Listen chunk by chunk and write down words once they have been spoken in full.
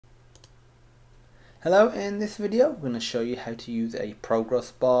Hello, in this video we're going to show you how to use a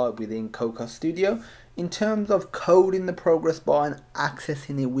progress bar within Cocos Studio. In terms of coding the progress bar and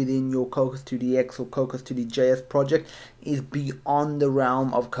accessing it within your Cocos 2D or Cocos 2D project is beyond the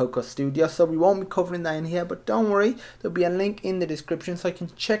realm of Cocos Studio, so we won't be covering that in here, but don't worry, there'll be a link in the description so you can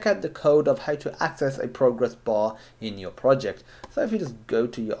check out the code of how to access a progress bar in your project. So if you just go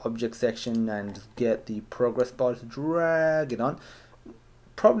to your object section and just get the progress bar, to drag it on.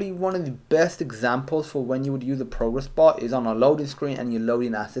 Probably one of the best examples for when you would use a progress bar is on a loading screen and you're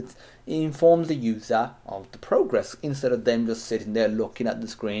loading assets. It informs the user of the progress instead of them just sitting there looking at the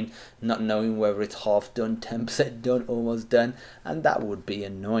screen, not knowing whether it's half done, 10% done, almost done, and that would be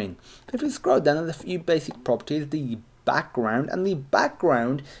annoying. If you scroll down, there's a few basic properties. The background, and the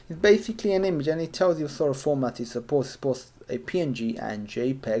background is basically an image, and it tells you what sort of format it supports. It supports a PNG and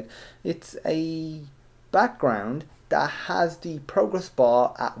JPEG. It's a background that has the progress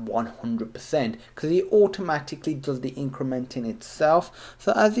bar at 100% because it automatically does the incrementing itself.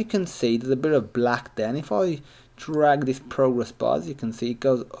 So as you can see, there's a bit of black there, and if I drag this progress bar, as you can see, it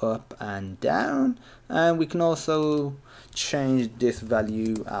goes up and down, and we can also change this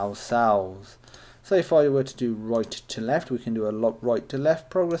value ourselves. So if I were to do right to left, we can do a right to left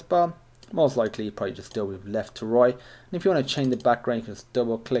progress bar. Most likely you probably just go with left to right, and if you want to change the background, you can just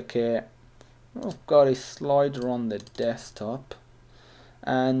double click here. I've got a slider on the desktop,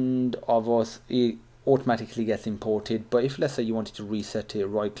 and of course it automatically gets imported, but if let's say you wanted to reset it,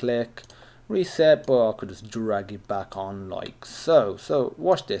 right click, reset, but I could just drag it back on like so. So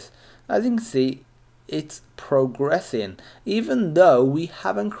watch this. As you can see, it's progressing even though we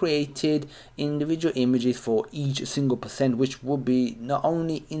haven't created individual images for each single percent, which would be not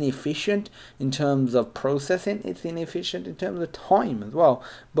only inefficient in terms of processing, it's inefficient in terms of time as well.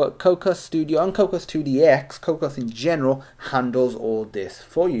 But Cocos Studio and Cocos 2DX, Cocos in general, handles all this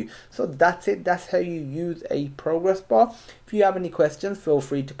for you. So that's it. That's how you use a progress bar. If you have any questions, feel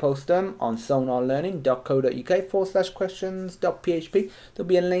free to post them on sonarlearning.co.uk/questions.php. There'll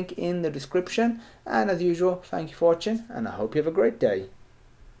be a link in the description. And as usual, thank you for watching, and I hope you have a great day.